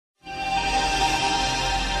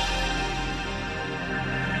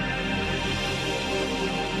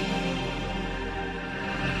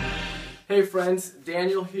Hey friends,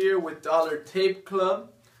 Daniel here with Dollar Tape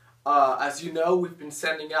Club. As you know, we've been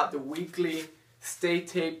sending out the weekly Stay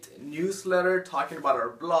Taped newsletter talking about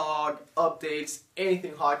our blog, updates,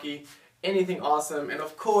 anything hockey, anything awesome. And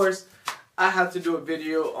of course, I had to do a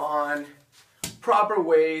video on proper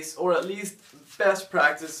ways, or at least best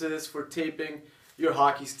practices for taping your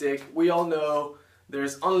hockey stick. We all know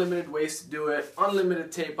there's unlimited ways to do it,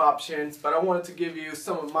 unlimited tape options, but I wanted to give you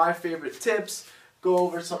some of my favorite tips, go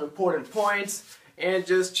over some important points, and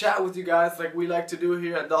just chat with you guys like we like to do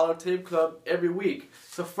here at Dollar Tape Club every week.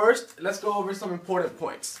 So first, let's go over some important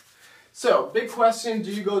points. So, big question,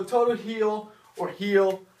 do you go toe to heel or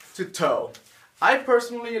heel to toe? I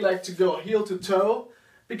personally like to go heel to toe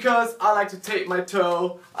because I like to tape my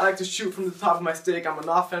toe, I like to shoot from the top of my stick, I'm an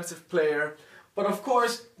offensive player. But of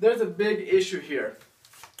course, there's a big issue here.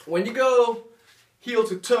 When you go heel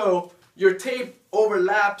to toe, your tape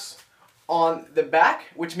overlaps on the back,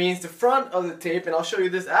 which means the front of the tape, and I'll show you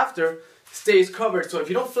this after, stays covered. So if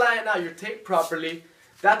you don't flatten out your tape properly,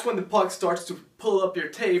 that's when the puck starts to pull up your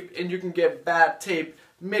tape and you can get bad tape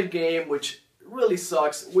mid-game, which really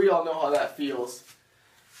sucks. We all know how that feels.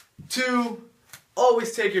 2,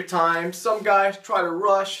 always take your time. Some guys try to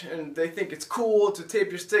rush and they think it's cool to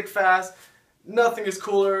tape your stick fast. Nothing is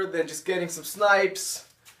cooler than just getting some snipes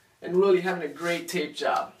and really having a great tape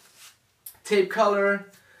job. Tape color,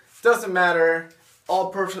 doesn't matter,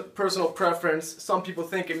 all personal preference. Some people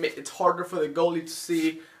think it's harder for the goalie to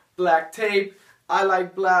see black tape. I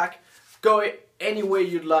like black. Go any way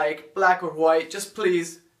you'd like, black or white. Just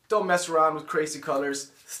please don't mess around with crazy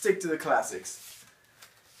colors. Stick to the classics.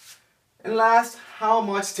 And last, how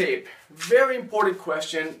much tape? Very important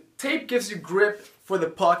question. Tape gives you grip for the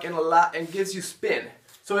puck and gives you spin.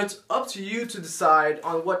 So it's up to you to decide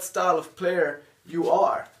on what style of player you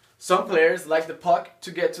are. Some players like the puck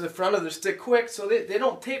to get to the front of their stick quick, so they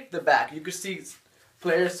don't tape the back. You can see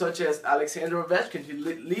players such as Alexander Ovechkin, who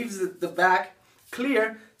leaves the back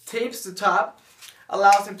clear, tapes the top,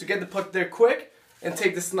 allows him to get the puck there quick and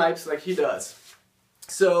take the snipes like he does.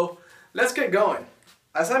 So let's get going.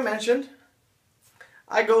 As I mentioned,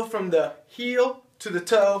 I go from the heel to the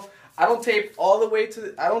toe. I don't tape all the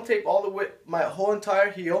way my whole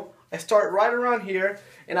entire heel. I start right around here,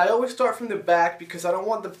 and I always start from the back because I don't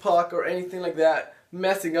want the puck or anything like that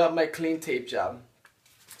messing up my clean tape job.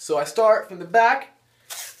 So I start from the back,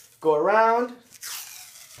 go around,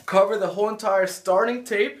 cover the whole entire starting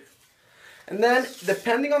tape, and then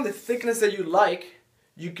depending on the thickness that you like,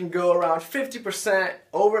 you can go around 50%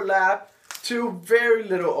 overlap to very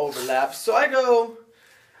little overlap. So I don't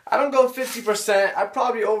go 50%, I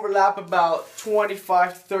probably overlap about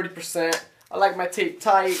 25 to 30%. I like my tape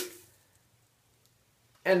tight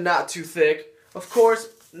and not too thick. Of course,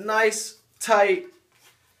 nice tight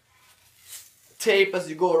tape as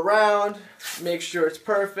you go around. Make sure it's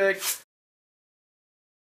perfect.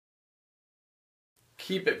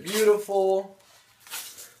 Keep it beautiful.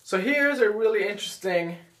 So here's a really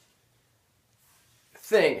interesting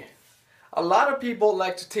thing. A lot of people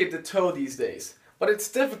like to tape the toe these days, but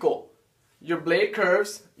it's difficult. Your blade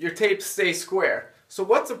curves, your tape stays square. So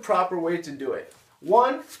what's the proper way to do it?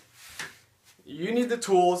 1, you need the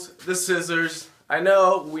tools, the scissors. I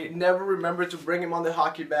know we never remember to bring them on the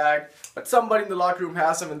hockey bag, but somebody in the locker room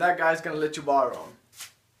has them and that guy's gonna let you borrow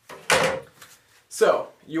them. So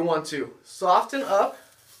you want to soften up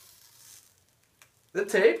the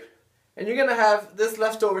tape, and you're gonna have this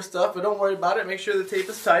leftover stuff, but don't worry about it. Make sure the tape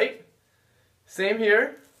is tight. Same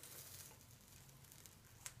here.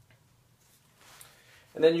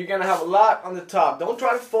 And then you're going to have a lot on the top. Don't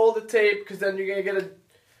try to fold the tape because then you're going to get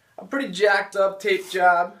a pretty jacked up tape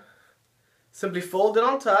job. Simply fold it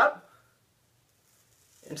on top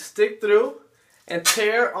and stick through and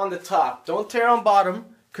tear on the top. Don't tear on bottom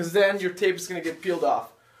because then your tape is going to get peeled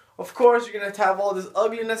off. Of course, you're going to have all this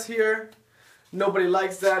ugliness here. Nobody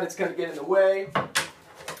likes that. It's going to get in the way.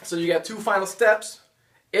 So you got 2 final steps.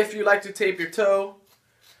 If you like to tape your toe,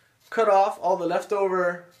 cut off all the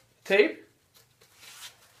leftover tape.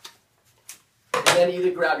 Then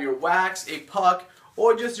either grab your wax, a puck,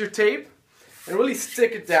 or just your tape and really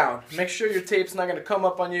stick it down. Make sure your tape's not going to come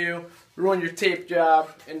up on you, ruin your tape job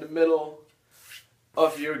in the middle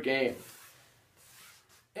of your game.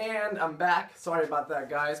 And I'm back. Sorry about that,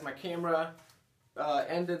 guys. My camera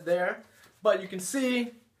ended there. But you can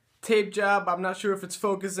see, tape job, I'm not sure if it's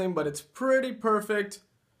focusing, but it's pretty perfect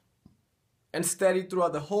and steady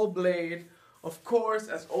throughout the whole blade. Of course,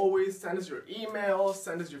 as always, send us your emails,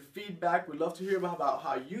 send us your feedback. We'd love to hear about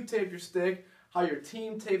how you tape your stick, how your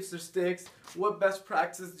team tapes their sticks, what best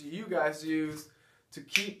practices do you guys use to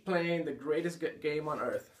keep playing the greatest game on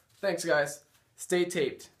earth. Thanks, guys. Stay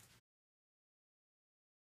taped.